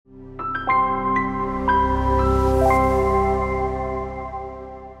Hello,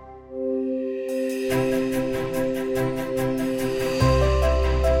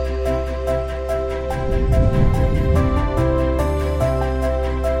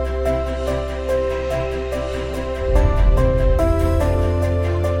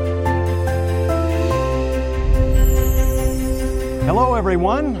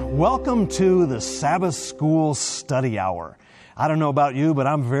 everyone. Welcome to the Sabbath School Study Hour. I don't know about you, but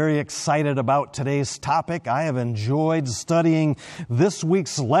I'm very excited about today's topic. I have enjoyed studying this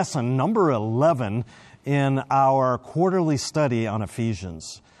week's lesson, number 11, in our quarterly study on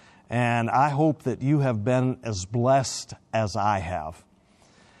Ephesians. And I hope that you have been as blessed as I have.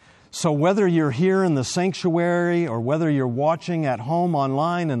 So whether you're here in the sanctuary or whether you're watching at home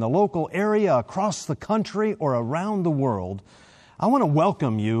online in the local area, across the country, or around the world, I want to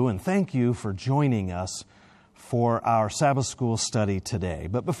welcome you and thank you for joining us for our Sabbath School study today.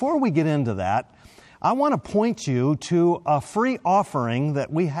 But before we get into that, I want to point you to a free offering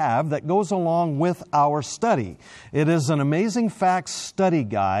that we have that goes along with our study. It is an Amazing Facts study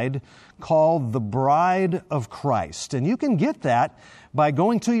guide called The Bride of Christ. And you can get that by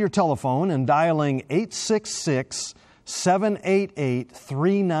going to your telephone and dialing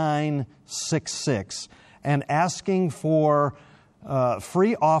 866-788-3966 and asking for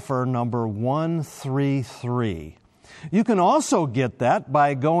free offer number 133. You can also get that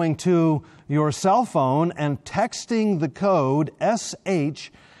by going to your cell phone and texting the code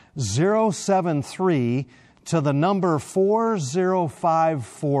SH073 to the number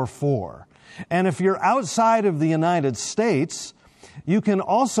 40544. And if you're outside of the United States, you can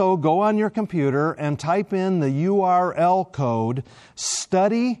also go on your computer and type in the URL code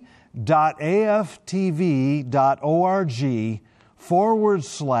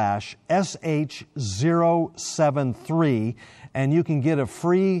study.aftv.org/SH073, and you can get a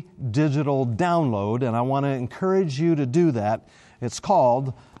free digital download, and I want to encourage you to do that. It's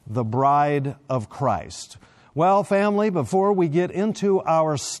called The Bride of Christ. Well, family, before we get into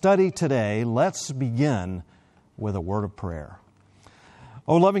our study today, let's begin with a word of prayer.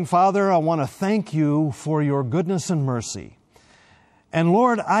 Oh, loving Father, I want to thank you for your goodness and mercy. And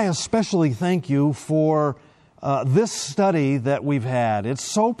Lord, I especially thank you for this study that we've had. It's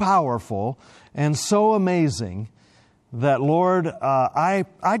so powerful and so amazing that, Lord, I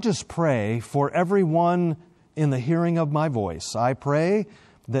just pray for everyone in the hearing of my voice. I pray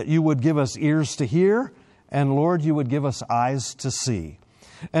that you would give us ears to hear, and Lord, you would give us eyes to see.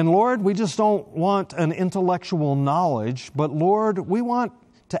 And Lord, we just don't want an intellectual knowledge, but Lord, we want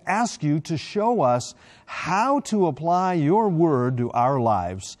to ask you to show us how to apply your word to our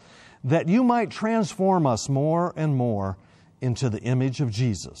lives, that you might transform us more and more into the image of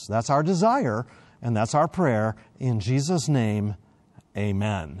Jesus. That's our desire, and that's our prayer. In Jesus' name,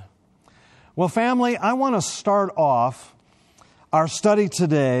 amen. Well, family, I want to start off our study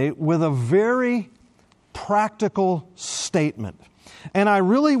today with a very practical statement. And I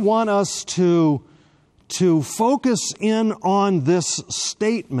really want us to focus in on this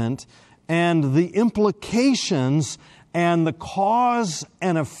statement and the implications and the cause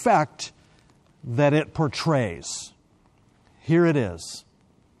and effect that it portrays. Here it is.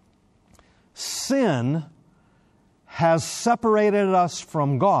 Sin has separated us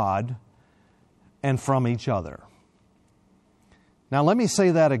from God and from each other. Now let me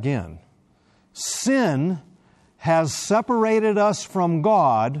say that again. Sin has separated us from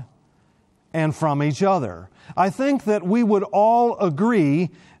God and from each other. I think that we would all agree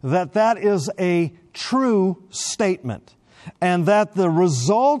that that is a true statement, and that the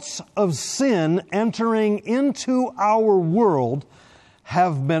results of sin entering into our world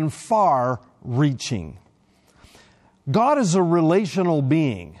have been far-reaching. God is a relational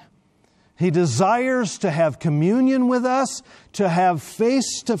being. He desires to have communion with us, to have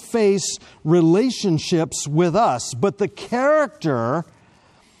face-to-face relationships with us. But the character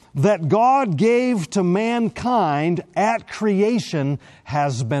that God gave to mankind at creation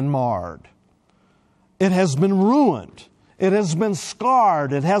has been marred. It has been ruined. It has been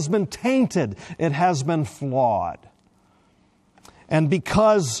scarred. It has been tainted. It has been flawed. And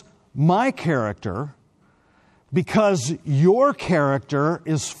because my character, because your character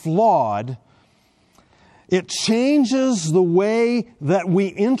is flawed, it changes the way that we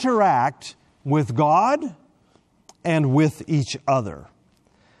interact with God and with each other.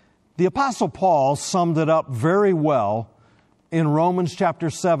 The Apostle Paul summed it up very well in Romans chapter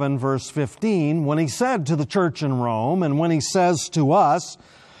 7, verse 15, when he said to the church in Rome, and when he says to us,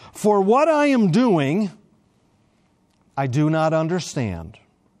 "For what I am doing, I do not understand.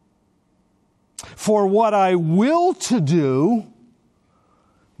 For what I will to do,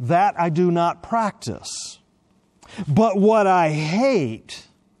 that I do not practice. But what I hate,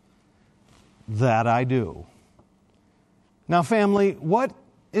 that I do. Now, family, what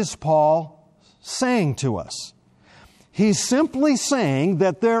is Paul saying to us? He's simply saying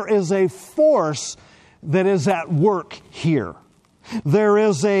that there is a force that is at work here. There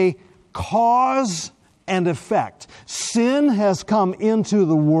is a cause and effect. Sin has come into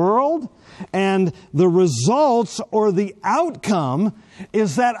the world, and the results or the outcome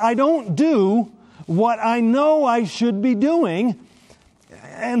is that I don't do what I know I should be doing.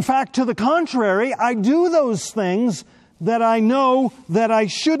 In fact, to the contrary, I do those things that I know that I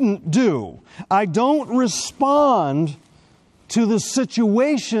shouldn't do. I don't respond to the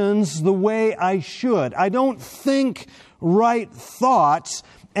situations the way I should. I don't think right thoughts,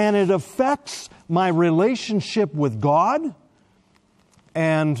 and it affects my relationship with God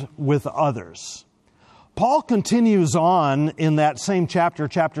and with others. Paul continues on in that same chapter,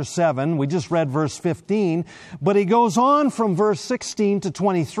 chapter 7. We just read verse 15, but he goes on from verse 16 to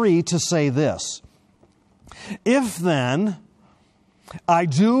 23 to say this: If then I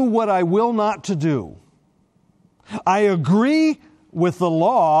do what I will not to do, I agree with the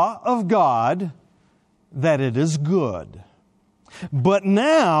law of God that it is good. But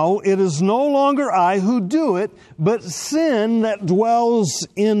now it is no longer I who do it, but sin that dwells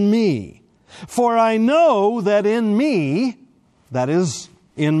in me. For I know that in me, that is,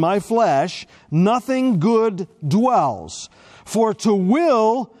 in my flesh, nothing good dwells. For to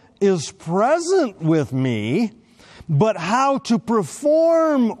will is present with me, but how to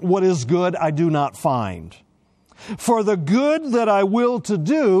perform what is good I do not find. For the good that I will to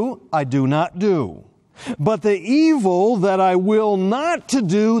do, I do not do. But the evil that I will not to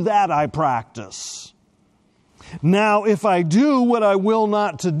do, that I practice. Now, if I do what I will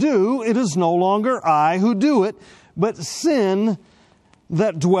not to do, it is no longer I who do it, but sin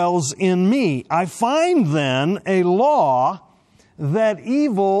that dwells in me. I find then a law that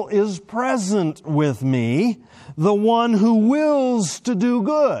evil is present with me, the one who wills to do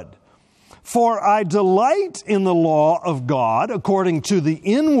good. For I delight in the law of God according to the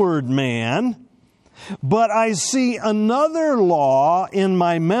inward man, but I see another law in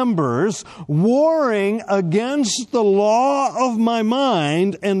my members, warring against the law of my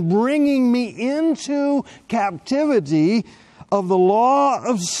mind and bringing me into captivity of the law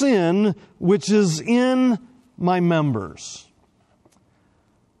of sin which is in my members.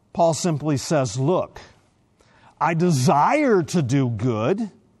 Paul simply says, look, I desire to do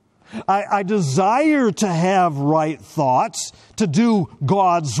good. I desire to have right thoughts, to do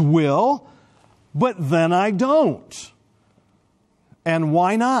God's will, but then I don't. And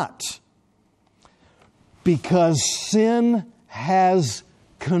why not? Because sin has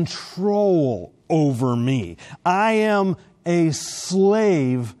control over me. I am a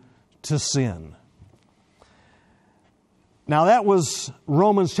slave to sin. Now that was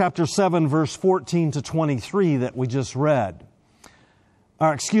Romans chapter 7, verse 14 to 23 that we just read.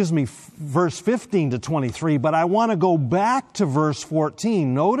 Verse 15 to 23, but I want to go back to verse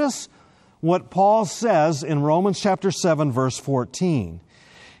 14. Notice what Paul says in Romans chapter 7, verse 14.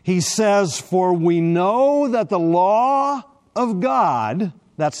 He says, for we know that the law of God,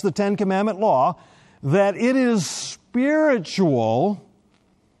 that's the Ten Commandment law, that it is spiritual,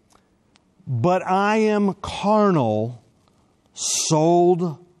 but I am carnal,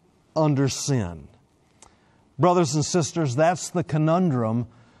 sold under sin. Brothers and sisters, that's the conundrum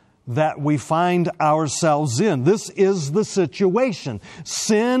that we find ourselves in. This is the situation.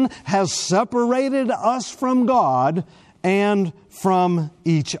 Sin has separated us from God and from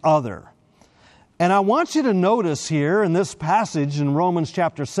each other. And I want you to notice here in this passage in Romans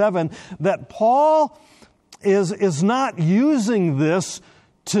chapter 7 that Paul is not using this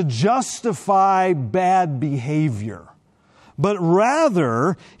to justify bad behavior, but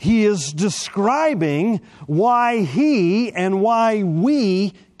rather he is describing why he and why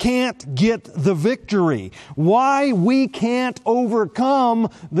we can't get the victory, why we can't overcome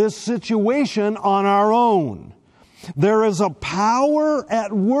this situation on our own. There is a power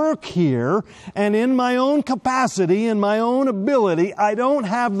at work here, and in my own capacity, in my own ability, I don't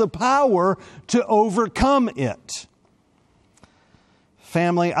have the power to overcome it.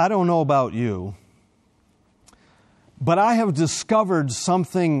 Family, I don't know about you, but I have discovered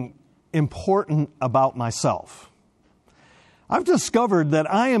something important about myself. I've discovered that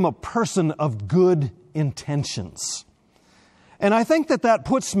I am a person of good intentions. And I think that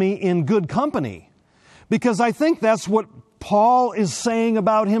puts me in good company, because I think that's what Paul is saying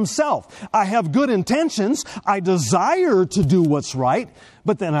about himself. I have good intentions. I desire to do what's right,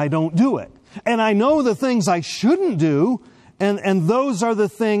 but then I don't do it. And I know the things I shouldn't do, And those are the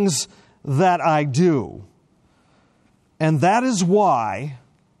things that I do. And that is why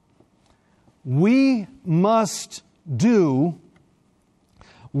we must do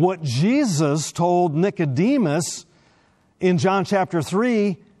what Jesus told Nicodemus in John chapter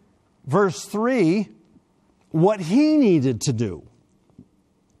 3, verse 3, what he needed to do.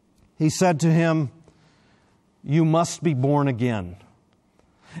 He said to him, "You must be born again."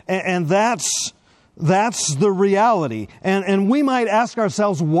 And that's the reality. And we might ask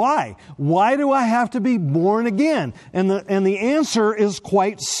ourselves, why? Why do I have to be born again? And the answer is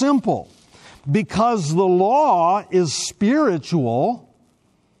quite simple. Because the law is spiritual,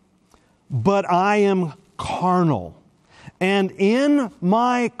 but I am carnal. And in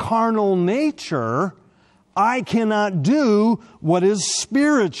my carnal nature, I cannot do what is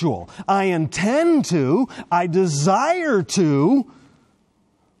spiritual. I intend to, I desire to,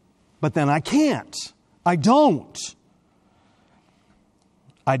 but then I can't. I don't.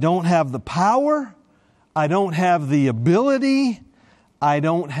 I don't have the power. I don't have the ability. I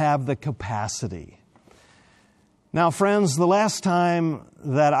don't have the capacity. Now, friends, the last time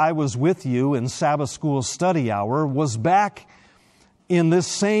that I was with you in Sabbath School Study Hour was back in this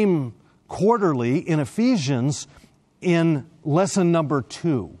same quarterly in Ephesians in lesson number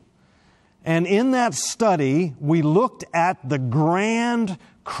 2. And in that study, we looked at the grand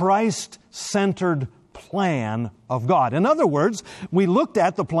Christ-centered plan of God. In other words, we looked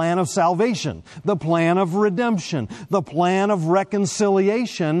at the plan of salvation, the plan of redemption, the plan of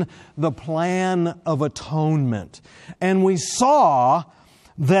reconciliation, the plan of atonement. And we saw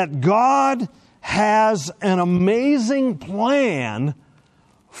that God has an amazing plan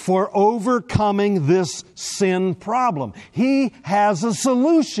for overcoming this sin problem. He has a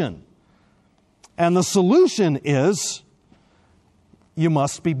solution. And the solution is, you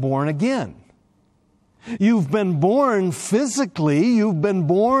must be born again. You've been born physically, you've been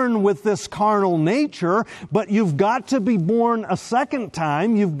born with this carnal nature, but you've got to be born a second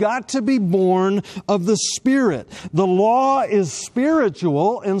time. You've got to be born of the Spirit. The law is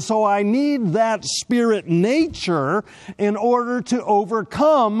spiritual, and so I need that spirit nature in order to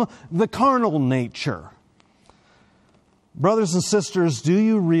overcome the carnal nature. Brothers and sisters, do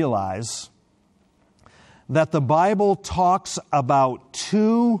you realize that the Bible talks about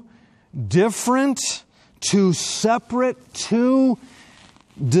two separate, two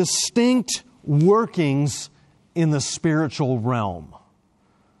distinct workings in the spiritual realm?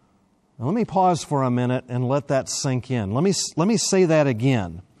 Now, let me pause for a minute and let that sink in. Let me say that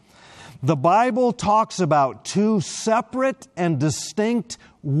again. The Bible talks about two separate and distinct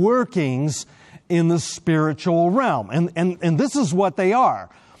workings in the spiritual realm. And this is what they are.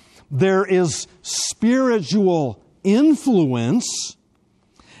 There is spiritual influence,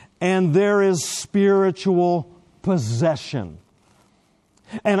 and there is spiritual possession.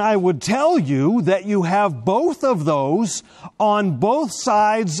 And I would tell you that you have both of those on both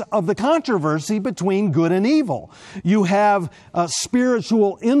sides of the controversy between good and evil. You have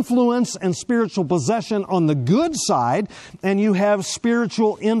spiritual influence and spiritual possession on the good side, and you have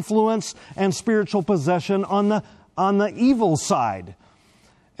spiritual influence and spiritual possession on the evil side.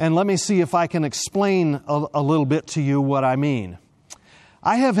 And let me see if I can explain a little bit to you what I mean.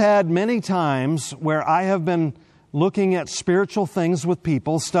 I have had many times where I have been looking at spiritual things with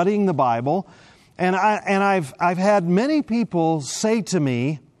people, studying the Bible, and I've had many people say to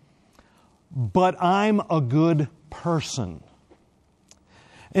me, "But I'm a good person."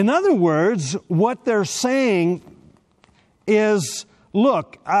 In other words, what they're saying is,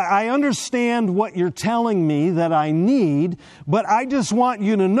 "Look, I understand what you're telling me that I need, but I just want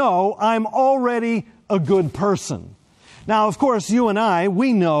you to know I'm already a good person." Now, of course, you and I,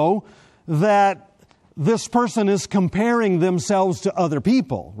 we know that this person is comparing themselves to other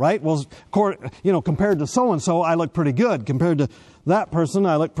people, right? Well, compared to so-and-so, I look pretty good. Compared to that person,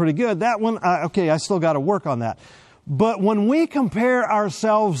 I look pretty good. That one, I still got to work on that. But when we compare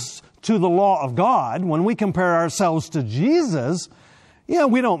ourselves to the law of God, when we compare ourselves to Jesus,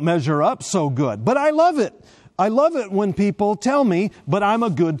 we don't measure up so good. But I love it. I love it when people tell me, "But I'm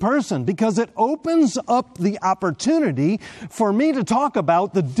a good person," because it opens up the opportunity for me to talk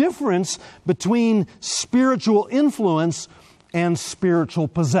about the difference between spiritual influence and spiritual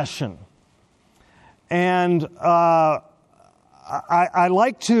possession. And I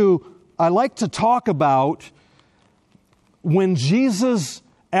like to talk about when Jesus,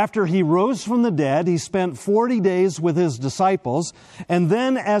 after He rose from the dead, He spent 40 days with His disciples. And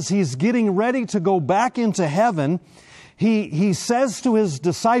then as He's getting ready to go back into heaven, He says to His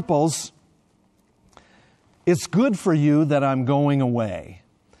disciples, "It's good for you that I'm going away."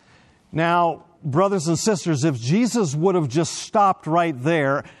 Now, brothers and sisters, if Jesus would have just stopped right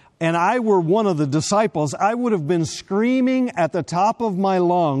there and I were one of the disciples, I would have been screaming at the top of my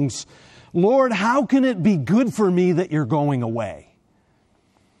lungs, Lord, how can it be good for me that you're going away?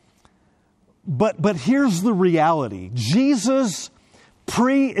 But here's the reality. Jesus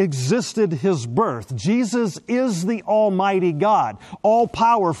pre-existed His birth. Jesus is the Almighty God,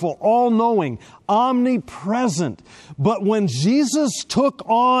 all-powerful, all-knowing, omnipresent. But when Jesus took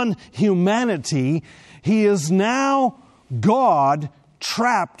on humanity, He is now God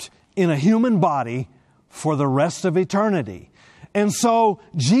trapped in a human body for the rest of eternity. And so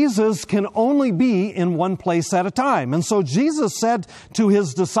Jesus can only be in one place at a time. And so Jesus said to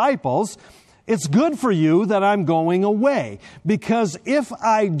His disciples, it's good for you that I'm going away, because if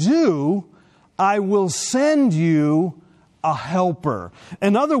I do, I will send you a helper.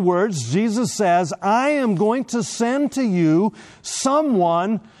 In other words, Jesus says, I am going to send to you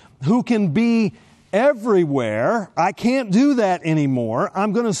someone who can be everywhere. I can't do that anymore.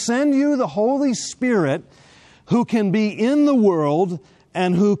 I'm going to send you the Holy Spirit who can be in the world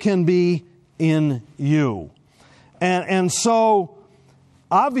and who can be in you. And so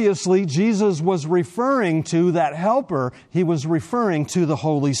obviously, Jesus was referring to that helper. He was referring to the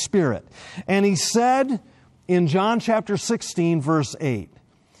Holy Spirit. And He said in John chapter 16, verse 8,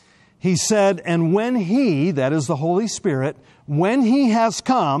 He said, and when He, that is the Holy Spirit, when He has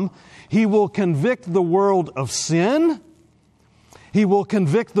come, He will convict the world of sin, He will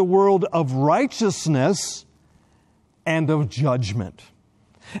convict the world of righteousness, and of judgment.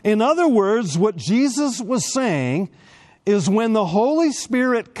 In other words, what Jesus was saying is when the Holy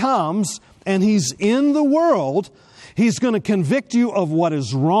Spirit comes and He's in the world, He's going to convict you of what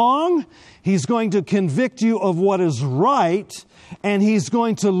is wrong, He's going to convict you of what is right, and He's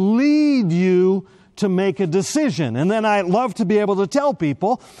going to lead you to make a decision. And then I love to be able to tell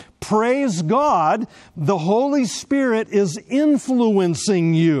people, praise God, the Holy Spirit is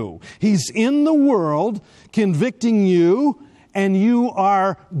influencing you. He's in the world, convicting you, and you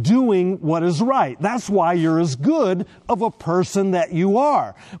are doing what is right. That's why you're as good of a person that you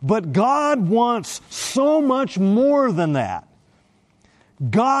are. But God wants so much more than that.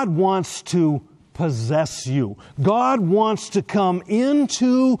 God wants to possess you. God wants to come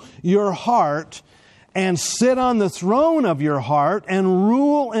into your heart and sit on the throne of your heart and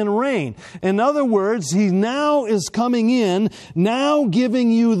rule and reign. In other words, He now is coming in, now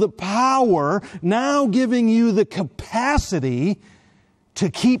giving you the power, now giving you the capacity to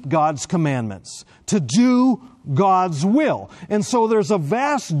keep God's commandments, to do God's will. And so there's a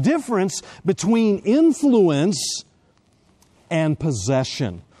vast difference between influence and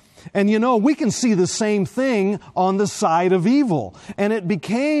possession. And you know, we can see the same thing on the side of evil. And it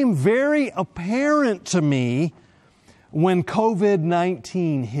became very apparent to me when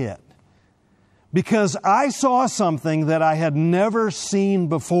COVID-19 hit. Because I saw something that I had never seen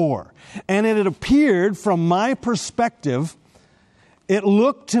before. And it had appeared, from my perspective, it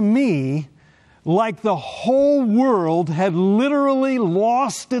looked to me like the whole world had literally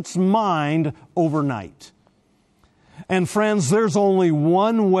lost its mind overnight. And friends, there's only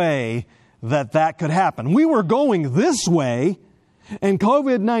one way that could happen. We were going this way, and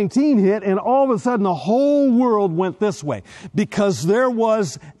COVID-19 hit, and all of a sudden the whole world went this way, because there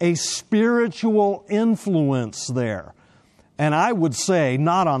was a spiritual influence there. And I would say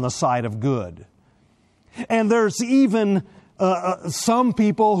not on the side of good. And there's even some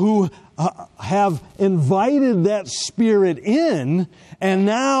people who have invited that spirit in, and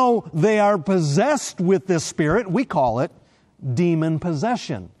now they are possessed with this spirit. We call it demon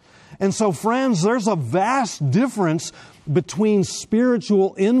possession. And so, friends, there's a vast difference between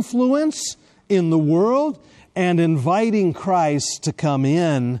spiritual influence in the world and inviting Christ to come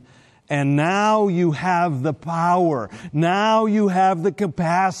in. And now you have the power. Now you have the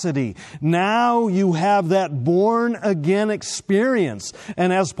capacity. Now you have that born-again experience.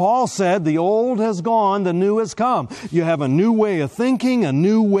 And as Paul said, the old has gone, the new has come. You have a new way of thinking, a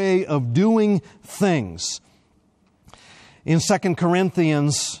new way of doing things. In 2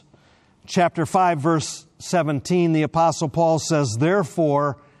 Corinthians chapter 5, verse 17, the Apostle Paul says,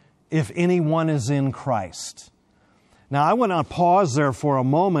 therefore, if anyone is in Christ. Now, I want to pause there for a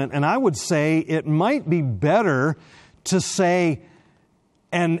moment, and I would say it might be better to say,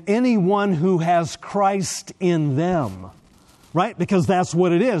 and anyone who has Christ in them, right? Because that's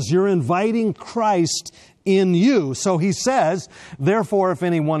what it is. You're inviting Christ in you. So he says, therefore, if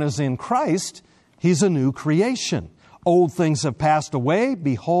anyone is in Christ, he's a new creation. Old things have passed away.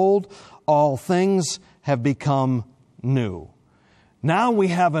 Behold, all things have become new. Now we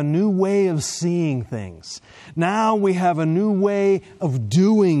have a new way of seeing things. Now we have a new way of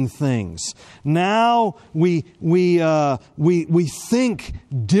doing things. Now we think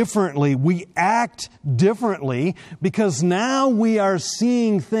differently. We act differently because now we are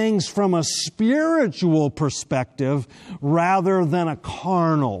seeing things from a spiritual perspective rather than a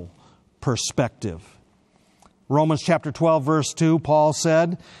carnal perspective. Romans chapter 12, verse 2, Paul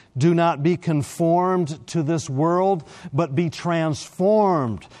said, "Do not be conformed to this world, but be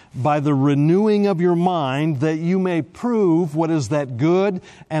transformed by the renewing of your mind, that you may prove what is that good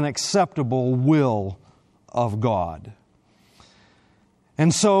and acceptable will of God."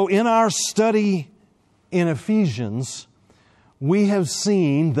 And so in our study in Ephesians, we have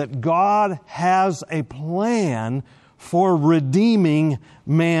seen that God has a plan for redeeming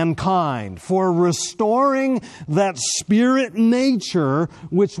mankind, for restoring that spirit nature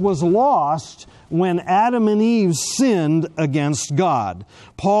which was lost when Adam and Eve sinned against God.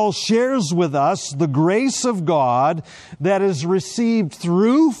 Paul shares with us the grace of God that is received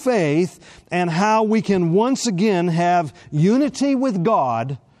through faith and how we can once again have unity with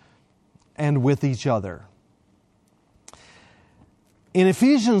God and with each other. In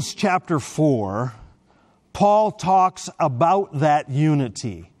Ephesians chapter 4, Paul talks about that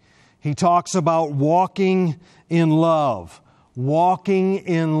unity. He talks about walking in love, walking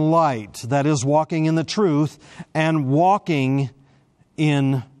in light, that is, walking in the truth, and walking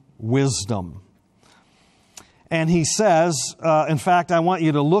in wisdom. And he says, in fact, I want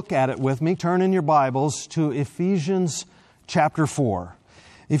you to look at it with me. Turn in your Bibles to Ephesians chapter 4.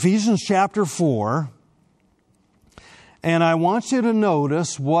 Ephesians chapter 4. And I want you to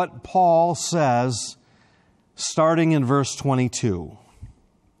notice what Paul says starting in verse 22.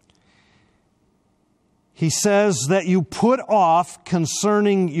 He says that you put off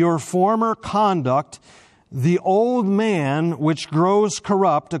concerning your former conduct the old man which grows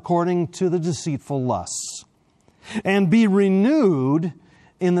corrupt according to the deceitful lusts, and be renewed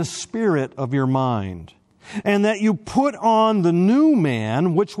in the spirit of your mind, and that you put on the new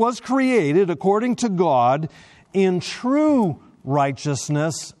man which was created according to God in true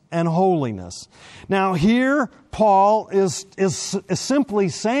righteousness and holiness. Now here, Paul is simply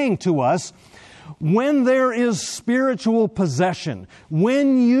saying to us, when there is spiritual possession,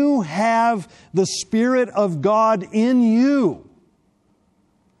 when you have the Spirit of God in you,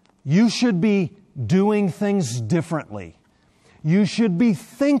 you should be doing things differently. You should be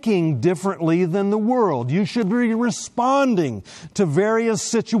thinking differently than the world. You should be responding to various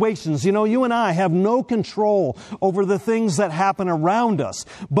situations. You know, you and I have no control over the things that happen around us,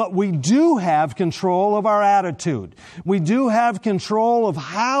 but we do have control of our attitude. We do have control of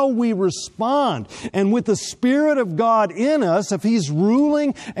how we respond. And with the Spirit of God in us, if He's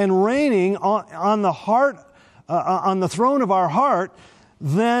ruling and reigning on the heart, on the throne of our heart,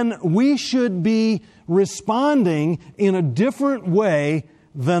 then we should be responding in a different way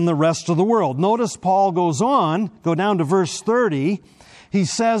than the rest of the world. Notice Paul goes on, go down to verse 30. He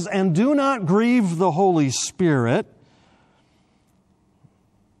says, "And do not grieve the Holy Spirit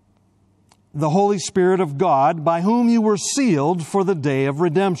of God, by whom you were sealed for the day of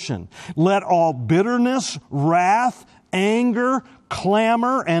redemption. Let all bitterness, wrath, anger,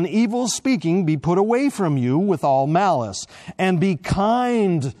 clamor, and evil speaking be put away from you with all malice, and be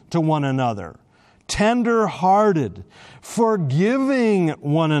kind to one another, tender-hearted, forgiving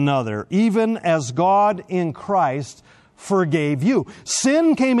one another, even as God in Christ forgave you."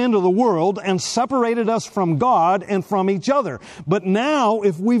 Sin came into the world and separated us from God and from each other. But now,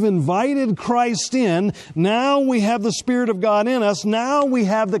 if we've invited Christ in, now we have the Spirit of God in us, now we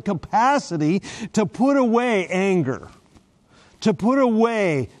have the capacity to put away anger, to put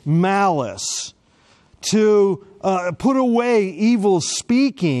away malice, to put away evil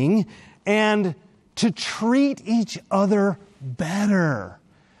speaking, and to treat each other better,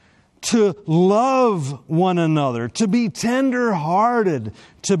 to love one another, to be tender-hearted,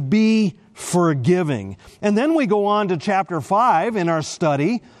 to be forgiving. And then we go on to chapter 5 in our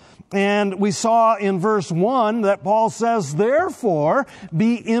study, and we saw in verse 1 that Paul says, "Therefore,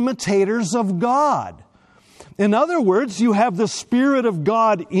 be imitators of God." In other words, you have the Spirit of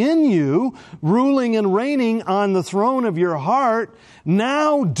God in you, ruling and reigning on the throne of your heart.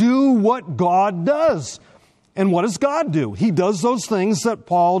 Now do what God does. And what does God do? He does those things that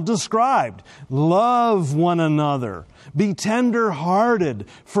Paul described. Love one another. Be tender-hearted,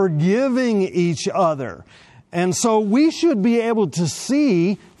 forgiving each other. And so we should be able to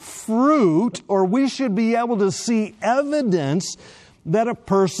see fruit, or we should be able to see evidence that a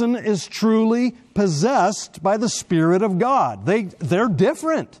person is truly possessed by the Spirit of God. They're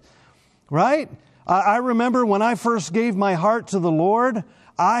different, right? I remember when I first gave my heart to the Lord,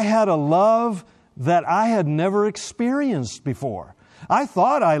 I had a love that I had never experienced before. I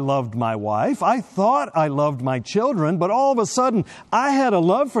thought I loved my wife. I thought I loved my children, but all of a sudden I had a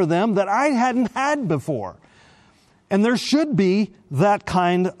love for them that I hadn't had before. And there should be that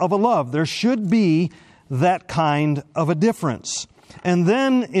kind of a love. There should be that kind of a difference. And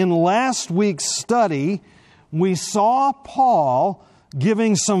then in last week's study, we saw Paul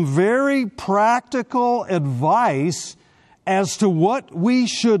giving some very practical advice as to what we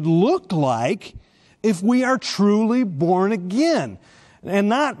should look like if we are truly born again. And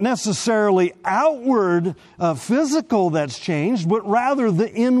not necessarily outward physical that's changed, but rather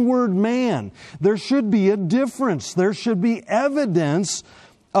the inward man. There should be a difference. There should be evidence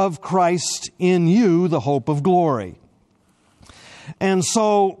of Christ in you, the hope of glory. And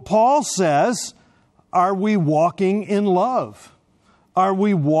so Paul says, are we walking in love? Are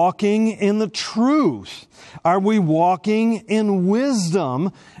we walking in the truth? Are we walking in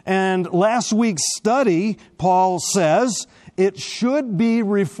wisdom? And last week's study, Paul says, it should be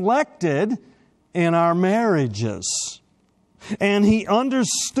reflected in our marriages. And he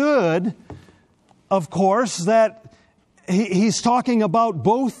understood, of course, that he's talking about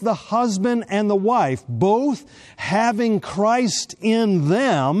both the husband and the wife, both having Christ in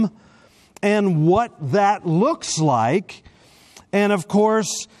them and what that looks like. And of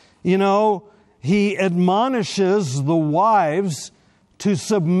course, he admonishes the wives to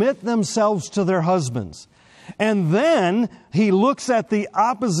submit themselves to their husbands. And then he looks at the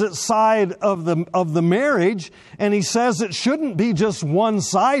opposite side of the marriage, and he says it shouldn't be just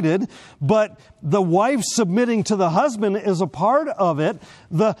one-sided, but the wife submitting to the husband is a part of it.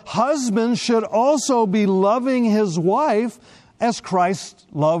 The husband should also be loving his wife as Christ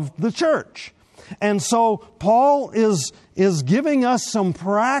loved the church. And so Paul is giving us some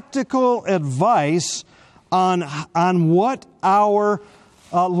practical advice on what our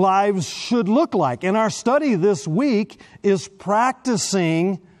lives should look like. And our study this week is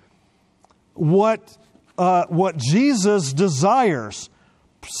practicing what Jesus desires: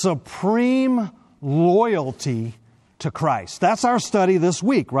 supreme loyalty to Christ. That's our study this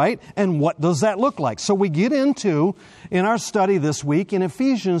week, right? And what does that look like? So we get into, in our study this week, in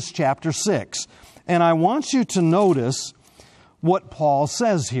Ephesians chapter 6. And I want you to notice what Paul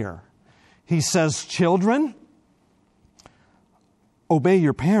says here. He says, children, obey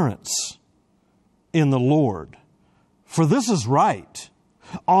your parents in the Lord, for this is right.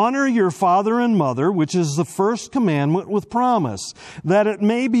 Honor your father and mother, which is the first commandment with promise, that it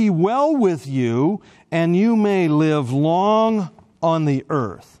may be well with you and you may live long on the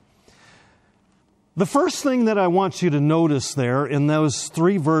earth. The first thing that I want you to notice there in those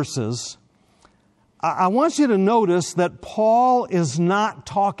 3 verses, I want you to notice that Paul is not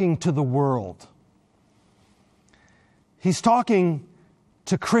talking to the world. He's talking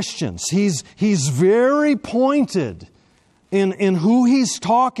to Christians. He's very pointed in who he's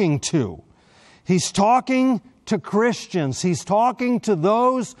talking to. He's talking to Christians. He's talking to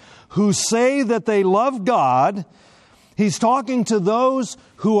those who say that they love God. He's talking to those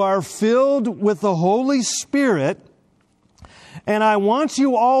who are filled with the Holy Spirit. And I want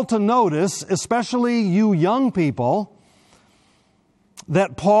you all to notice, especially you young people,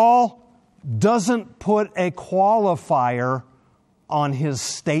 that Paul doesn't put a qualifier on his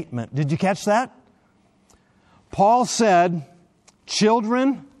statement. Did you catch that? Paul said,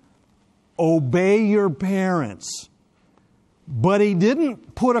 children, obey your parents. But he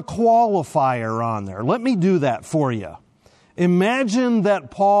didn't put a qualifier on there. Let me do that for you. Imagine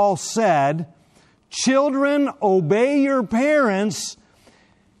that Paul said, children, obey your parents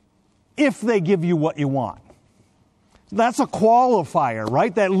if they give you what you want. That's a qualifier,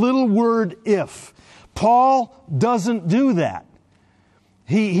 right? That little word if. Paul doesn't do that.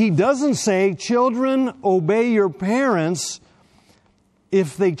 He doesn't say, children, obey your parents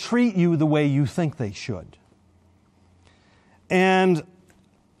if they treat you the way you think they should. And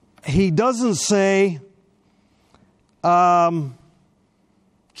he doesn't say,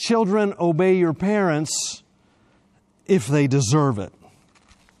 children, obey your parents if they deserve it.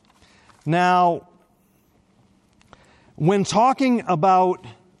 Now, when talking about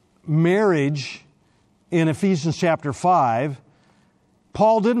marriage in Ephesians chapter 5,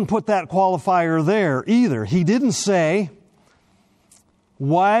 Paul didn't put that qualifier there either. He didn't say,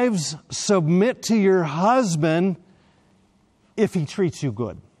 wives, submit to your husband if he treats you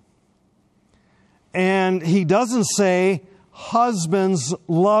good. And he doesn't say, husbands,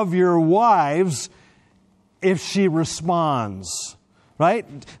 love your wives if she responds. right?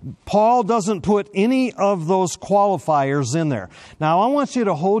 Paul doesn't put any of those qualifiers in there. Now, I want you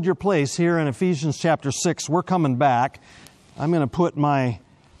to hold your place here in Ephesians chapter 6. We're coming back. I'm going to put my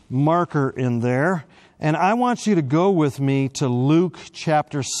marker in there. And I want you to go with me to Luke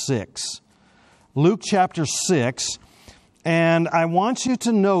chapter 6. Luke chapter 6. And I want you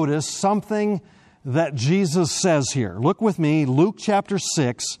to notice something that Jesus says here. Look with me, Luke chapter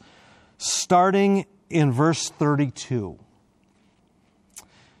 6, starting in verse 32.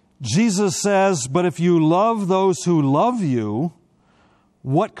 Jesus says, "But if you love those who love you,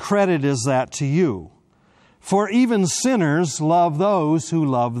 what credit is that to you? For even sinners love those who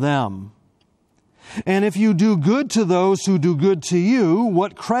love them. And if you do good to those who do good to you,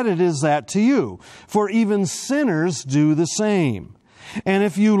 what credit is that to you? For even sinners do the same. And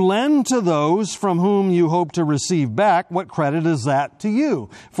if you lend to those from whom you hope to receive back, what credit is that to you?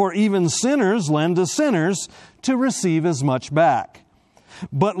 For even sinners lend to sinners to receive as much back.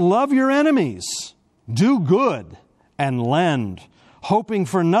 But love your enemies, do good, and lend, hoping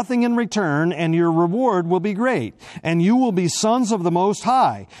for nothing in return, and your reward will be great, and you will be sons of the Most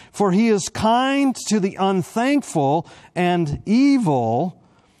High. For He is kind to the unthankful and evil.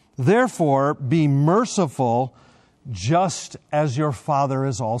 Therefore, be merciful, just as your Father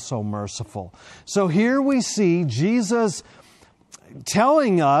is also merciful." So here we see Jesus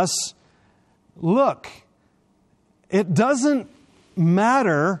telling us, look, it doesn't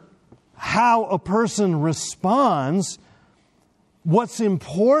matter how a person responds. What's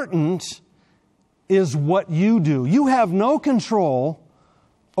important is what you do. You have no control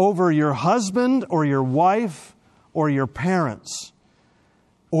over your husband or your wife or your parents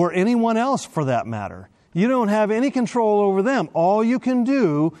or anyone else for that matter. You don't have any control over them. All you can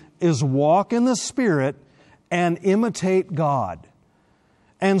do is walk in the Spirit and imitate God.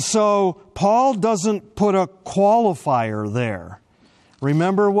 And so Paul doesn't put a qualifier there.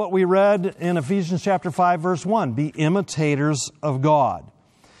 Remember what we read in Ephesians chapter 5, verse 1. Be imitators of God.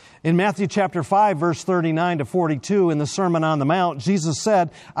 In Matthew chapter 5, verse 39 to 42, in the Sermon on the Mount, Jesus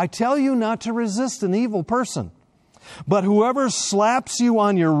said, "I tell you not to resist an evil person, but whoever slaps you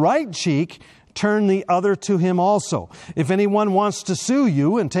on your right cheek, turn the other to him also. If anyone wants to sue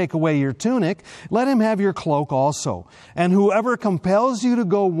you and take away your tunic, let him have your cloak also. And whoever compels you to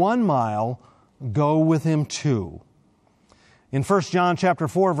go 1 mile, go with him 2. In 1 John chapter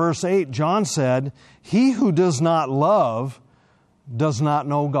 4, verse 8, John said, "He who does not love does not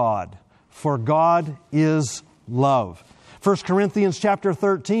know God, for God is love." 1 Corinthians chapter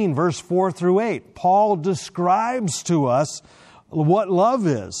 13, verse 4 through 8, Paul describes to us what love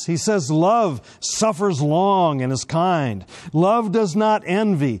is. He says, "Love suffers long and is kind. Love does not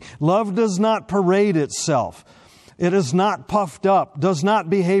envy. Love does not parade itself. It is not puffed up, does not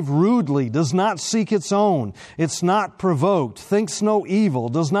behave rudely, does not seek its own. It's not provoked, thinks no evil,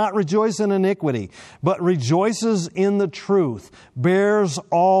 does not rejoice in iniquity, but rejoices in the truth, bears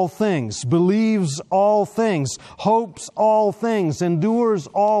all things, believes all things, hopes all things, endures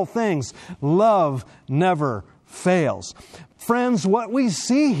all things. Love never fails." Friends, what we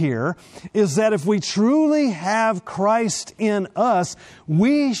see here is that if we truly have Christ in us,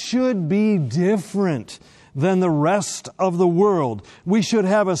 we should be different than the rest of the world. We should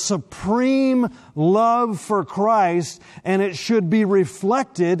have a supreme love for Christ, and it should be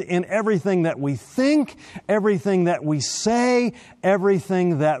reflected in everything that we think, everything that we say,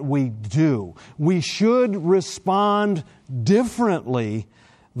 everything that we do. We should respond differently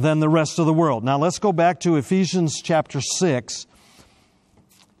than the rest of the world. Now let's go back to Ephesians chapter 6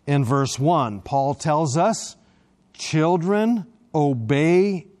 in verse 1. Paul tells us, "Children,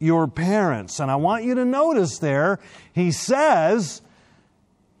 obey your parents." And I want you to notice there, he says,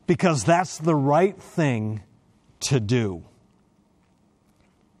 because that's the right thing to do.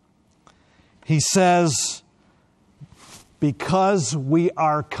 He says, because we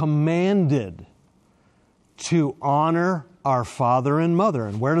are commanded to honor our father and mother.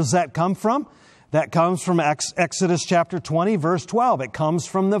 And where does that come from? That comes from Exodus chapter 20, verse 12. It comes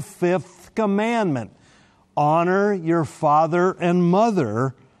from the 5th commandment. Honor your father and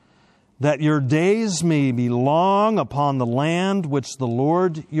mother, that your days may be long upon the land which the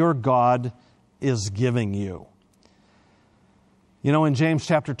Lord your God is giving you. You know, in James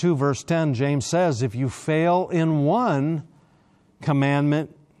chapter 2, verse 10, James says, if you fail in one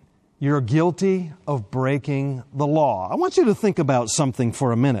commandment, you're guilty of breaking the law. I want you to think about something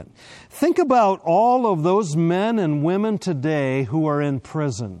for a minute. Think about all of those men and women today who are in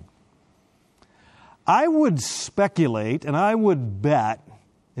prison. I would speculate, and I would bet,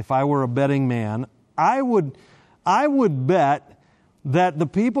 if I were a betting man, I would bet that the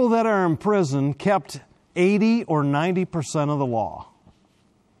people that are in prison kept 80 or 90% of the law.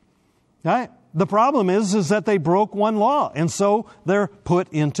 Right? The problem is that they broke one law, and so they're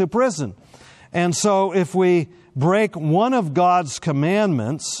put into prison. And so if we break one of God's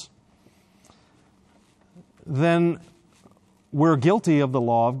commandments, then we're guilty of the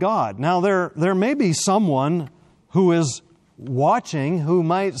law of God. Now, there may be someone who is watching who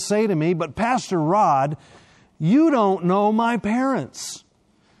might say to me, but Pastor Rod, you don't know my parents.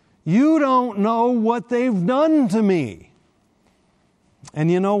 You don't know what they've done to me.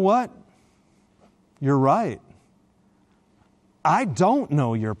 And you know what? You're right. I don't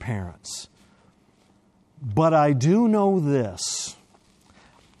know your parents. But I do know this.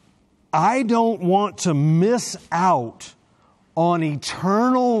 I don't want to miss out on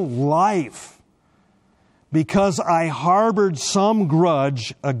eternal life because I harbored some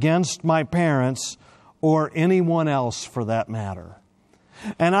grudge against my parents or anyone else for that matter.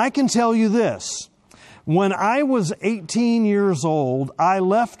 And I can tell you this. When I was 18 years old, I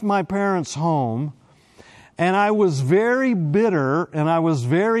left my parents' home, and I was very bitter and I was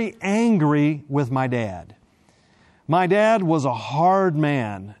very angry with my dad. My dad was a hard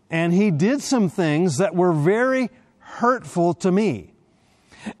man, and he did some things that were very hurtful to me.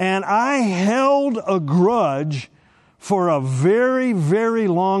 And I held a grudge for a very, very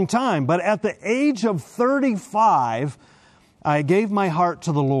long time. But at the age of 35, I gave my heart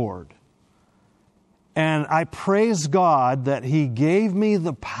to the Lord. And I praise God that He gave me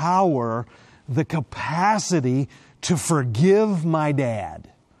the power, the capacity to forgive my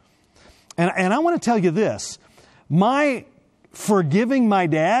dad. And I want to tell you this. My forgiving my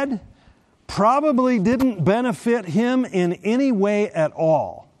dad probably didn't benefit him in any way at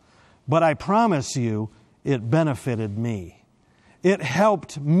all. But I promise you, it benefited me. It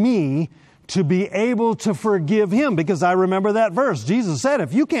helped me to be able to forgive him, because I remember that verse. Jesus said,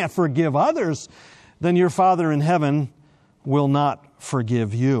 if you can't forgive others, then your Father in heaven will not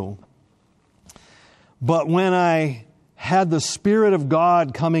forgive you. But when I had the Spirit of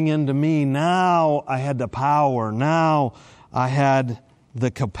God coming into me, now I had the power. Now I had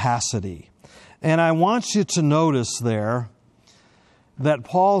the capacity. And I want you to notice there that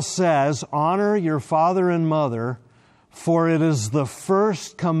Paul says, honor your father and mother, for it is the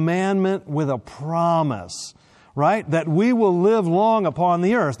first commandment with a promise, right? That we will live long upon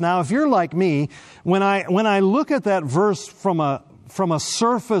the earth. Now, if you're like me, when I look at that verse from a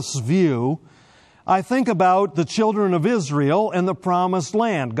surface view, I think about the children of Israel and the promised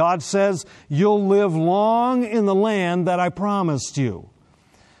land. God says, you'll live long in the land that I promised you.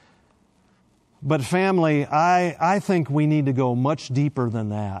 But family, I think we need to go much deeper than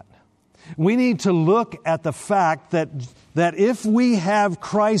that. We need to look at the fact that if we have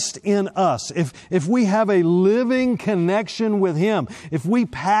Christ in us, if we have a living connection with Him, if we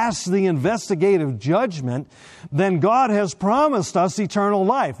pass the investigative judgment, then God has promised us eternal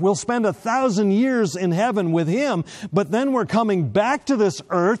life. We'll spend 1,000 years in heaven with Him, but then we're coming back to this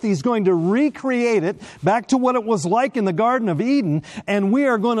earth. He's going to recreate it back to what it was like in the Garden of Eden, and we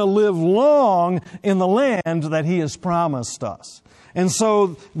are going to live long in the land that He has promised us. And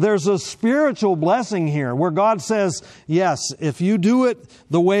so there's a spiritual blessing here where God says, yes, if you do it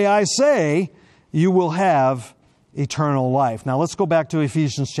the way I say, you will have eternal life. Now let's go back to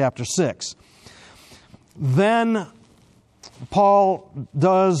Ephesians chapter 6. Then Paul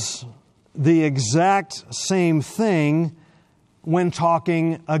does the exact same thing when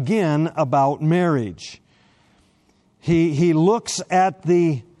talking again about marriage. He looks at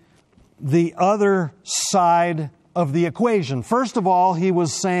the other side of the equation. First of all, he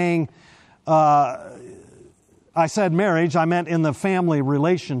was saying, I said marriage, I meant in the family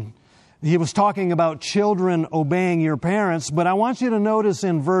relation. He was talking about children obeying your parents, but I want you to notice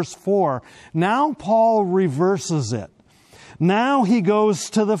in verse 4, now Paul reverses it. Now he goes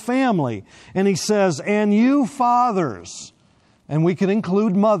to the family, and he says, and you fathers, and we could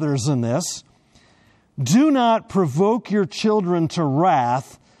include mothers in this, do not provoke your children to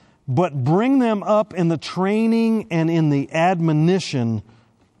wrath, but bring them up in the training and in the admonition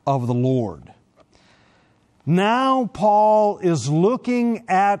of the Lord. Now Paul is looking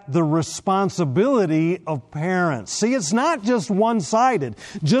at the responsibility of parents. See, it's not just one-sided.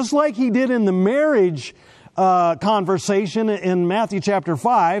 Just like he did in the marriage conversation in Matthew chapter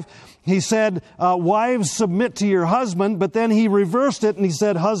 5, he said, wives, submit to your husband, but then he reversed it and he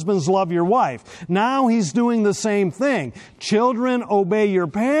said, husbands, love your wife. Now he's doing the same thing. Children, obey your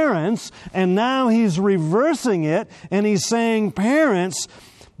parents, and now he's reversing it and he's saying, parents,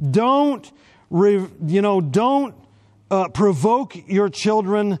 don't provoke your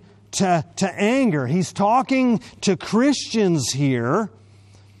children to anger. He's talking to Christians here,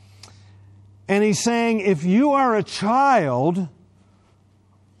 and he's saying, if you are a child,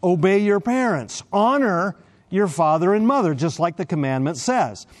 obey your parents. Honor your father and mother, just like the commandment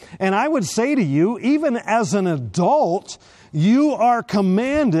says. And I would say to you, even as an adult, you are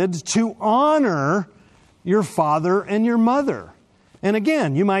commanded to honor your father and your mother. And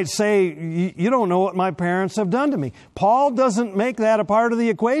again, you might say, you don't know what my parents have done to me. Paul doesn't make that a part of the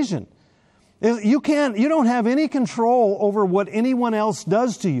equation. You don't have any control over what anyone else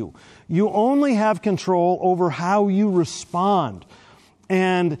does to you. You only have control over how you respond.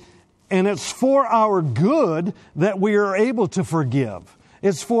 And it's for our good that we are able to forgive.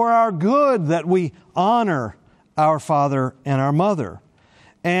 It's for our good that we honor our father and our mother.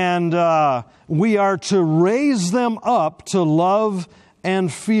 And we are to raise them up to love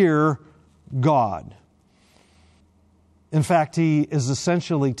and fear God. In fact, he is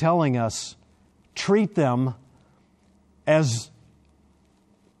essentially telling us, treat them as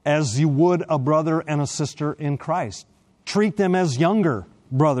you would a brother and a sister in Christ. Treat them as younger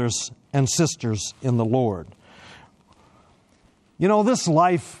brothers and sisters in the Lord. You know, this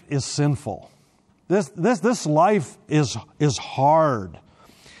life is sinful. This life is hard.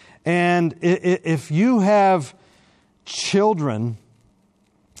 And if you have children,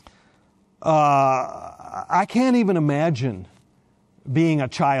 I can't even imagine being a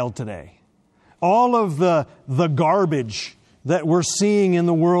child today. All of the garbage that we're seeing in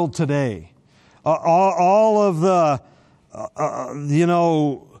the world today, all of the,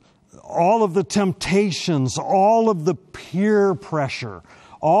 all of the temptations, all of the peer pressure,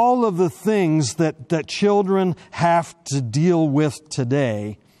 all of the things that children have to deal with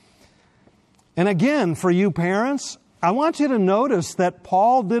today. And again, for you parents, I want you to notice that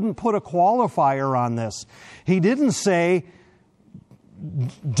Paul didn't put a qualifier on this. He didn't say,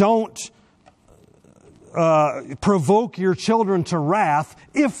 don't provoke your children to wrath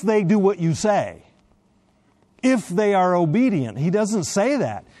if they do what you say, if they are obedient. He doesn't say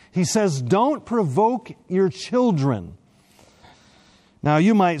that. He says, don't provoke your children. Now,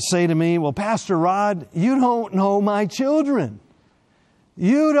 you might say to me, well, Pastor Rod, you don't know my children.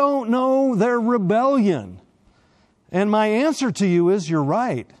 You don't know their rebellion. And my answer to you is, you're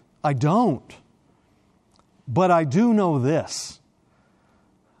right. I don't. But I do know this.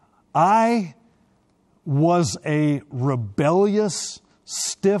 I was a rebellious,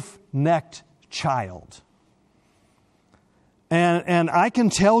 stiff-necked child. And I can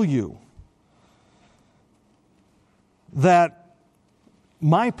tell you that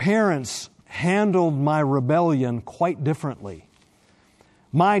my parents handled my rebellion quite differently.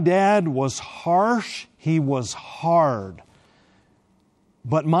 My dad was harsh. He was hard.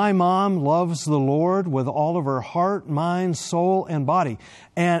 But my mom loves the Lord with all of her heart, mind, soul, and body.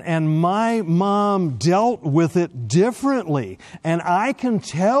 And my mom dealt with it differently. And I can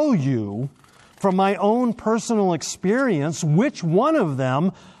tell you from my own personal experience which one of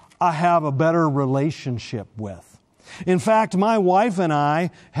them I have a better relationship with. In fact, my wife and I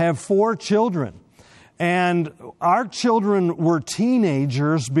have 4 children. And our children were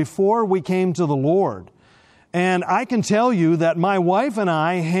teenagers before we came to the Lord. And I can tell you that my wife and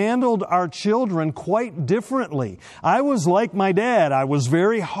I handled our children quite differently. I was like my dad. I was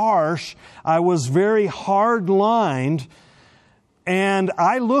very harsh. I was very hard-lined. And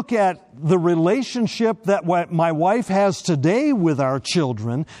I look at the relationship that my wife has today with our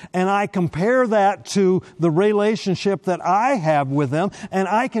children, and I compare that to the relationship that I have with them, and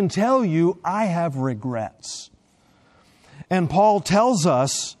I can tell you I have regrets. And Paul tells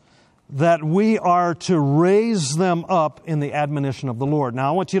us that we are to raise them up in the admonition of the Lord. Now,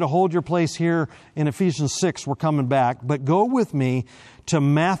 I want you to hold your place here in Ephesians 6. We're coming back. But go with me to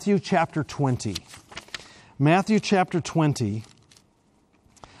Matthew chapter 20. Matthew chapter 20.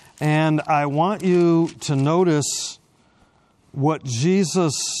 And I want you to notice what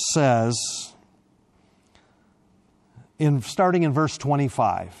Jesus says starting in verse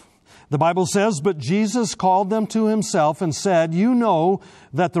 25. The Bible says, "But Jesus called them to himself and said, 'You know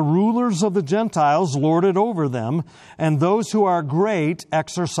that the rulers of the Gentiles lord it over them, and those who are great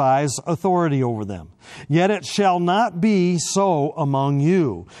exercise authority over them. Yet it shall not be so among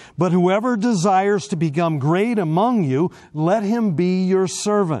you. But whoever desires to become great among you, let him be your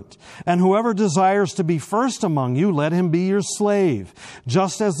servant. And whoever desires to be first among you, let him be your slave.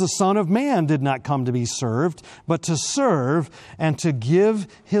 Just as the Son of Man did not come to be served, but to serve and to give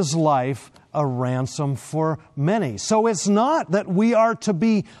his life a ransom for many.'" So it's not that we are to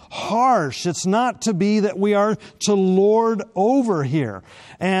be harsh. It's not to be that we are to lord over here.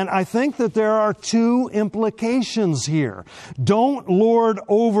 And I think that there are 2 implications here. Don't lord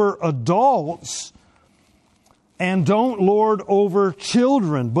over adults And don't lord over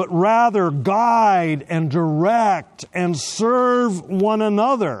children, but rather guide and direct and serve one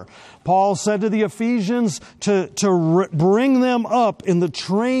another. Paul said to the Ephesians to bring them up in the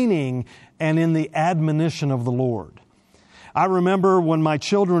training and in the admonition of the Lord. I remember when my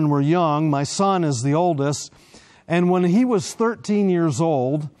children were young, my son is the oldest, and when he was 13 years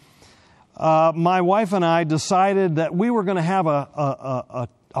old, my wife and I decided that we were going to have a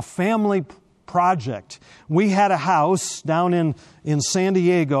family project. We had a house down in San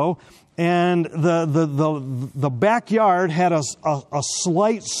Diego, and the backyard had a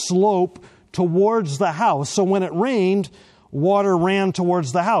slight slope towards the house. So when it rained, water ran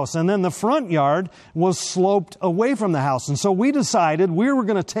towards the house. And then the front yard was sloped away from the house. And so we decided we were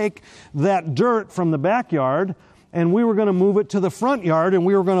going to take that dirt from the backyard and we were going to move it to the front yard, and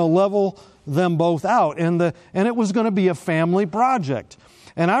we were going to level them both out. And it was going to be a family project.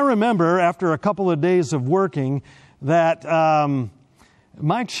 And I remember after a couple of days of working that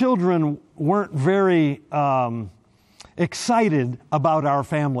my children weren't very excited about our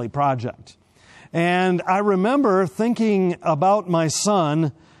family project. And I remember thinking about my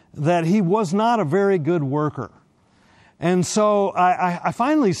son that he was not a very good worker. And so I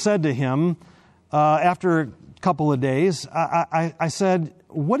finally said to him after a couple of days, I said,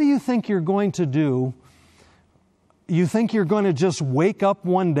 "What do you think you're going to do? You think you're going to just wake up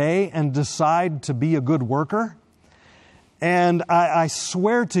one day and decide to be a good worker?" And I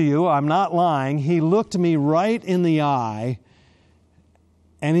swear to you, I'm not lying, he looked me right in the eye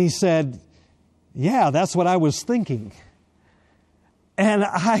and he said, "Yeah, that's what I was thinking." And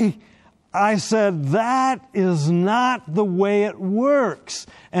I said, "That is not the way it works."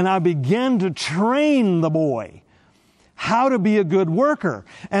 And I began to train the boy how to be a good worker.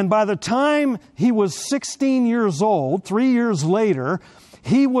 And by the time he was 16 years old, 3 years later,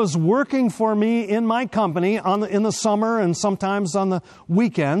 he was working for me in my company in the summer and sometimes on the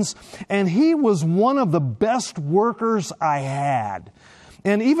weekends. And he was one of the best workers I had.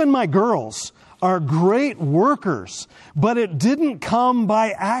 And even my girls are great workers, but it didn't come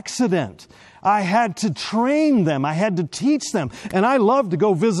by accident. I had to train them. I had to teach them. And I love to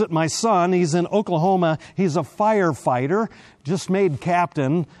go visit my son. He's in Oklahoma. He's a firefighter, just made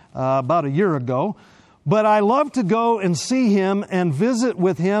captain about a year ago. But I love to go and see him and visit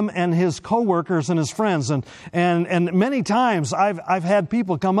with him and his coworkers and his friends. And many times I've had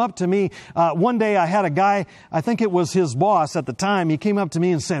people come up to me. One day I had a guy, I think it was his boss at the time, he came up to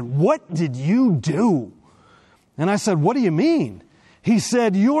me and said, "What did you do?" And I said, "What do you mean?" He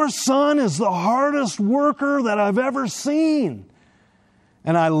said, "Your son is the hardest worker that I've ever seen."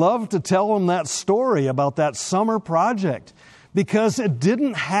 And I love to tell him that story about that summer project, because it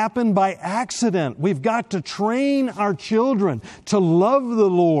didn't happen by accident. We've got to train our children to love the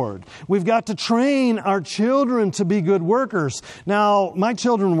Lord. We've got to train our children to be good workers. Now, my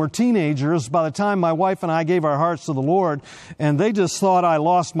children were teenagers by the time my wife and I gave our hearts to the Lord, and they just thought I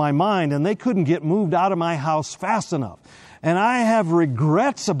lost my mind, and they couldn't get moved out of my house fast enough. And I have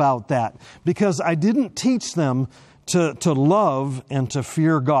regrets about that because I didn't teach them to love and to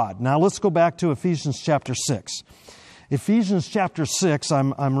fear God. Now, let's go back to Ephesians chapter 6. Ephesians chapter 6,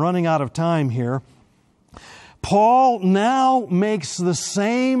 I'm running out of time here. Paul now makes the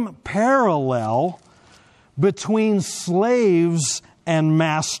same parallel between slaves and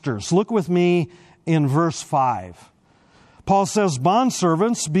masters. Look with me in verse 5. Paul says,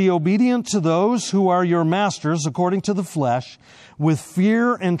 "Bondservants, be obedient to those who are your masters according to the flesh, with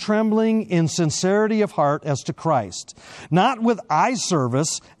fear and trembling in sincerity of heart as to Christ. Not with eye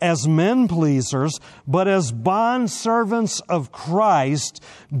service as men pleasers, but as bondservants of Christ,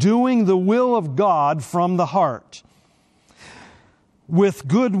 doing the will of God from the heart. With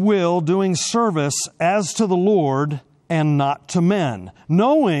good will doing service as to the Lord and not to men,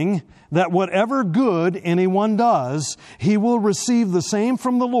 knowing that whatever good anyone does, he will receive the same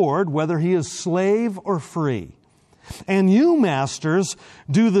from the Lord, whether he is slave or free. And you, masters,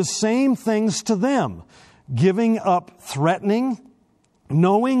 do the same things to them, giving up threatening,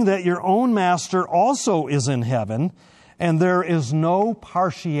 knowing that your own master also is in heaven, and there is no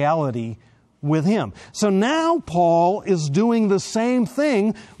partiality with him." So now Paul is doing the same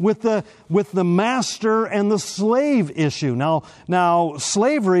thing with the master and the slave issue. Now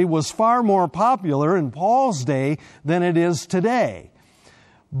slavery was far more popular in Paul's day than it is today.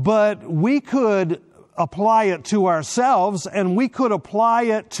 But we could apply it to ourselves, and we could apply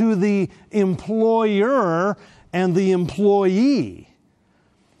it to the employer and the employee.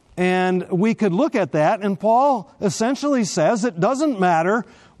 And we could look at that, and Paul essentially says it doesn't matter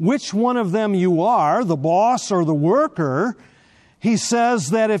which one of them you are, the boss or the worker. He says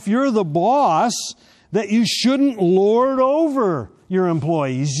that if you're the boss, that you shouldn't lord over your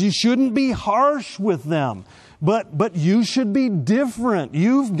employees. You shouldn't be harsh with them. But you should be different.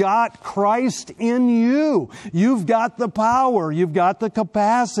 You've got Christ in you. You've got the power. You've got the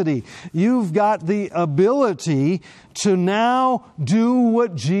capacity. You've got the ability to now do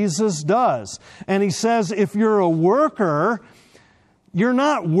what Jesus does. And He says, if you're a worker, you're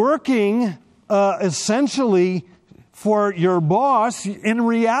not working essentially for your boss. In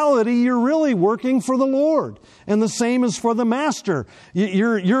reality, you're really working for the Lord. And the same is for the master.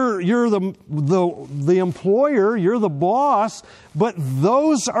 You're the employer, you're the boss, but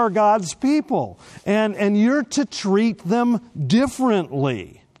those are God's people. And you're to treat them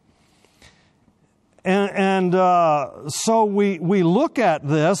differently. And so we look at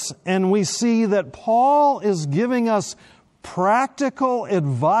this and we see that Paul is giving us practical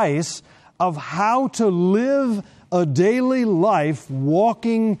advice of how to live a daily life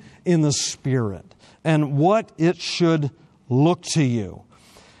walking in the Spirit and what it should look to you.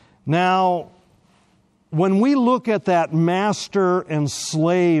 Now, when we look at that master and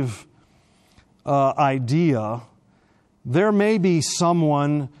slave idea, there may be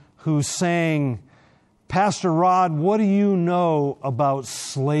someone who's saying, Pastor Rod, what do you know about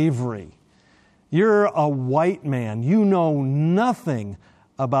slavery? You're a white man. You know nothing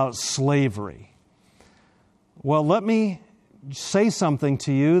about slavery. Well, let me say something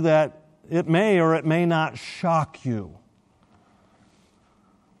to you that it may or it may not shock you.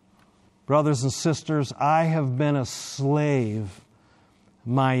 Brothers and sisters, I have been a slave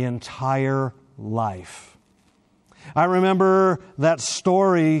my entire life. I remember that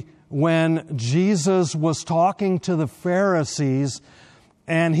story when Jesus was talking to the Pharisees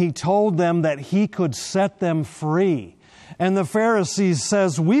and He told them that He could set them free. And the Pharisees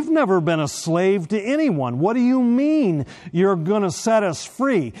says, we've never been a slave to anyone. What do you mean you're going to set us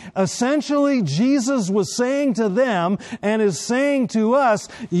free? Essentially, Jesus was saying to them and is saying to us,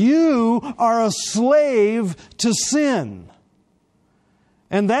 you are a slave to sin.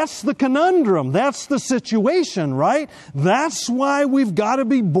 And that's the conundrum. That's the situation, right? That's why we've got to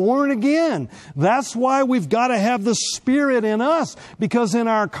be born again. That's why we've got to have the Spirit in us. Because in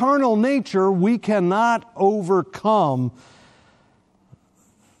our carnal nature, we cannot overcome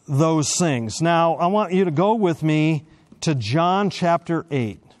those things. Now, I want you to go with me to John chapter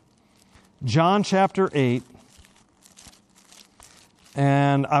 8. John chapter 8.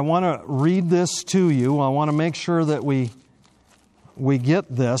 And I want to read this to you. I want to make sure that we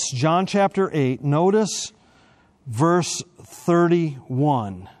get this. John chapter 8, notice verse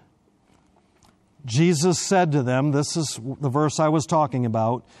 31. Jesus said to them, this is the verse I was talking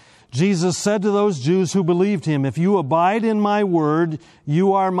about. Jesus said to those Jews who believed Him, if you abide in my word,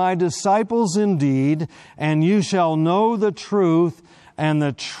 you are my disciples indeed, and you shall know the truth, and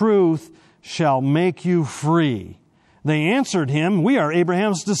the truth shall make you free. They answered Him, we are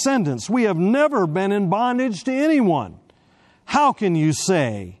Abraham's descendants. We have never been in bondage to anyone. How can you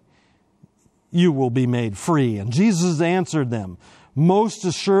say you will be made free? And Jesus answered them, most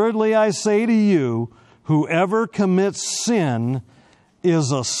assuredly I say to you, whoever commits sin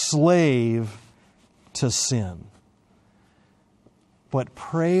is a slave to sin. But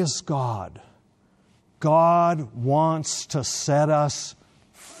praise God, God wants to set us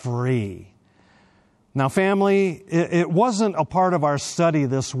free. Now, family, it wasn't a part of our study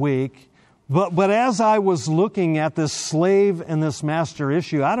this week, but as I was looking at this slave and this master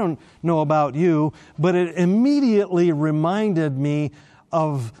issue, I don't know about you, but it immediately reminded me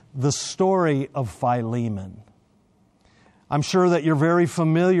of the story of Philemon. I'm sure that you're very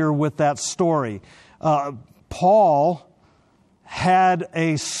familiar with that story. Paul had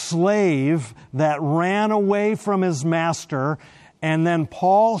a slave that ran away from his master, and then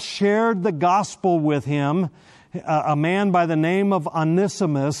Paul shared the gospel with him, a man by the name of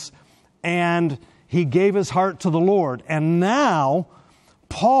Onesimus, and he gave his heart to the Lord. And now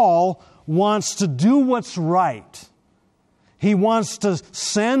Paul wants to do what's right. He wants to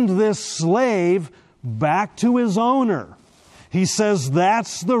send this slave back to his owner. He says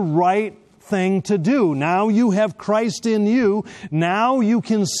that's the right thing to do. Now you have Christ in you. Now you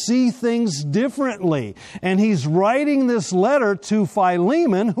can see things differently. And he's writing this letter to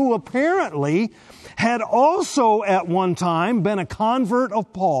Philemon, who apparently had also at one time been a convert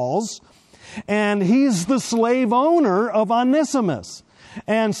of Paul's. And he's the slave owner of Onesimus.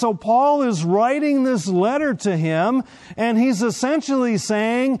 And so Paul is writing this letter to him, and he's essentially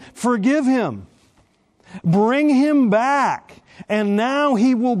saying, forgive him. Bring him back. And now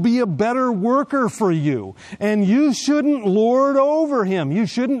he will be a better worker for you. And you shouldn't lord over him. You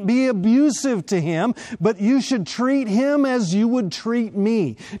shouldn't be abusive to him, but you should treat him as you would treat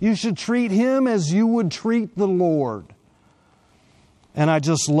me. You should treat him as you would treat the Lord. And I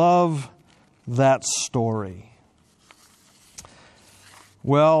just love that story.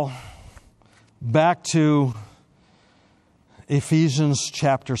 Well, back to Ephesians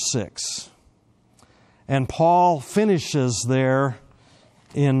chapter 6. And Paul finishes there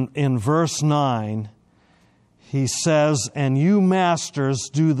in verse 9. He says, "And you masters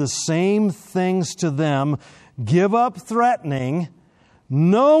do the same things to them. Give up threatening,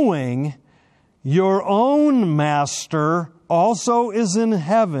 knowing your own master also is in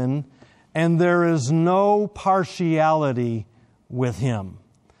heaven, and there is no partiality with him."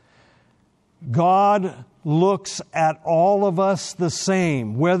 God looks at all of us the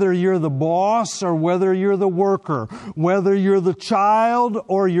same, whether you're the boss or whether you're the worker, whether you're the child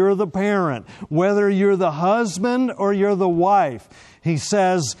or you're the parent, whether you're the husband or you're the wife. He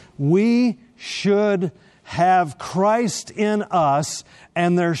says we should have Christ in us,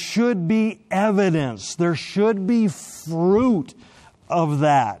 and there should be evidence, there should be fruit of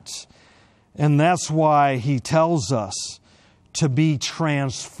that. And that's why he tells us to be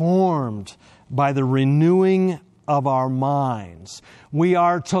transformed by the renewing of our minds. We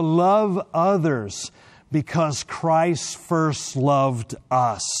are to love others because Christ first loved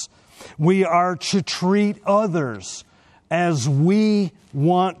us. We are to treat others as we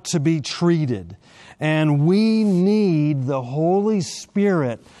want to be treated. And we need the Holy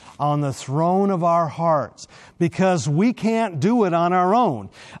Spirit on the throne of our hearts, because we can't do it on our own.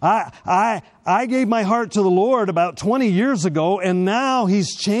 I gave my heart to the Lord about 20 years ago, and now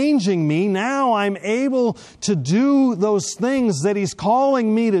He's changing me. Now I'm able to do those things that He's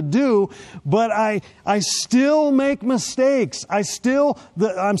calling me to do, but I still make mistakes. I'm still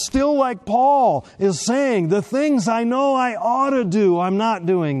like Paul is saying, the things I know I ought to do, I'm not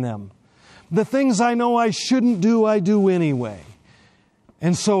doing them. The things I know I shouldn't do, I do anyway.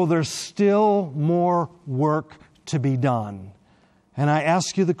 And so there's still more work to be done. And I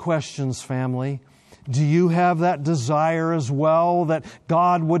ask you the questions, family. Do you have that desire as well, that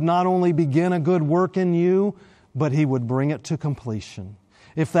God would not only begin a good work in you, but He would bring it to completion?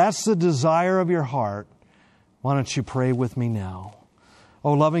 If that's the desire of your heart, why don't you pray with me now?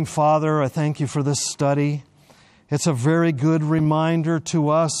 Oh, loving Father, I thank You for this study. It's a very good reminder to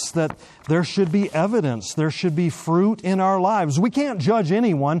us that there should be evidence, there should be fruit in our lives. We can't judge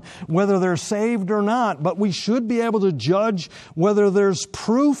anyone whether they're saved or not, but we should be able to judge whether there's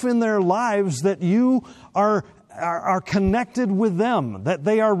proof in their lives that You are connected with them, that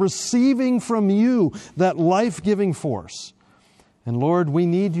they are receiving from You that life-giving force. And Lord, we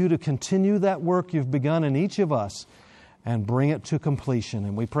need You to continue that work You've begun in each of us and bring it to completion.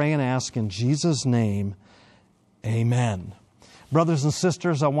 And we pray and ask in Jesus' name, amen. Brothers and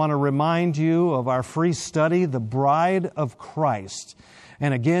sisters, I want to remind you of our free study, The Bride of Christ.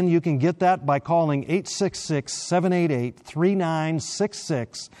 And again, you can get that by calling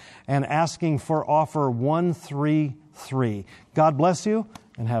 866-788-3966 and asking for offer 133. God bless you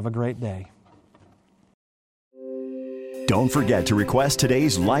and have a great day. Don't forget to request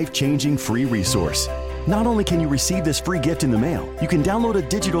today's life-changing free resource. Not only can you receive this free gift in the mail, you can download a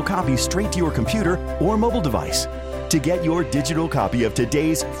digital copy straight to your computer or mobile device. To get your digital copy of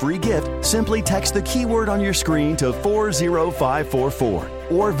today's free gift, simply text the keyword on your screen to 40544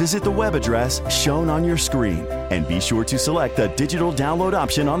 or visit the web address shown on your screen. And be sure to select the digital download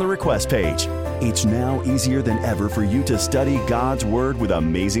option on the request page. It's now easier than ever for you to study God's Word with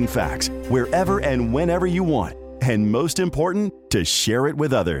amazing facts wherever and whenever you want. And most important, to share it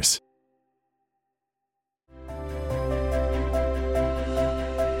with others.